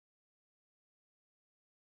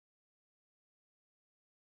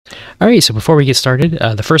All right, so before we get started,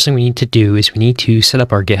 the first thing we need to do is we need to set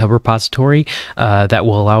up our GitHub repository that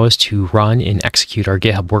will allow us to run and execute our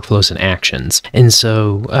GitHub workflows and actions. And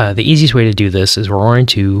so the easiest way to do this is we're going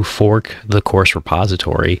to fork the course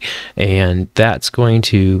repository, and that's going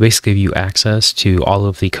to basically give you access to all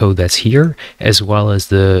of the code that's here, as well as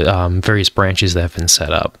the various branches that have been set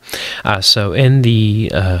up. So in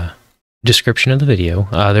the description of the video,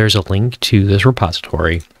 there's a link to this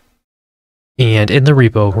repository. And in the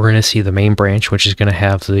repo, we're going to see the main branch, which is going to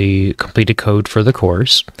have the completed code for the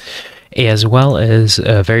course, as well as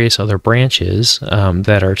various other branches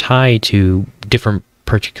that are tied to different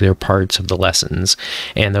particular parts of the lessons.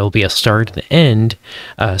 And there will be a start and an end,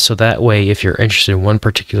 so that way if you're interested in one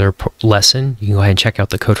particular lesson, you can go ahead and check out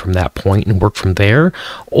the code from that point and work from there.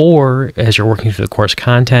 Or as you're working through the course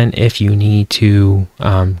content, if you need to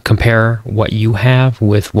compare what you have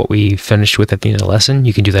with what we finished with at the end of the lesson,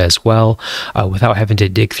 you can do that as well without having to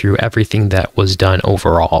dig through everything that was done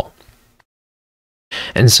overall.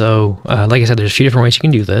 And so, like I said, there's a few different ways you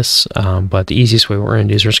can do this, but the easiest way we're going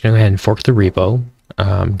to do is we're just going to go ahead and fork the repo.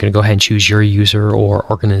 I'm going to go ahead and choose your user or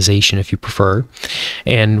organization if you prefer.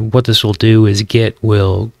 And what this will do is Git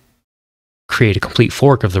will create a complete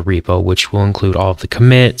fork of the repo, which will include all of the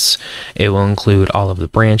commits, it will include all of the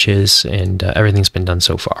branches, and everything's been done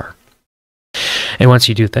so far. And once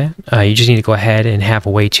you do that, you just need to go ahead and have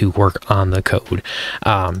a way to work on the code.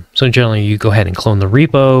 So generally, you go ahead and clone the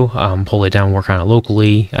repo, pull it down, work on it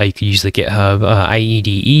locally. You can use the GitHub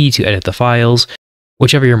IDE to edit the files,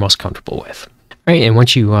 whichever you're most comfortable with. Right, and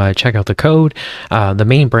once you check out the code, the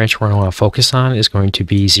main branch we're going to want to focus on is going to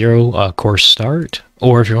be 0 course start,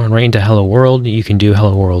 or if you're going right into hello world, you can do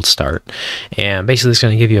hello world start. And basically it's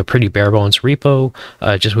going to give you a pretty bare bones repo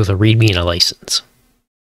just with a readme and a license.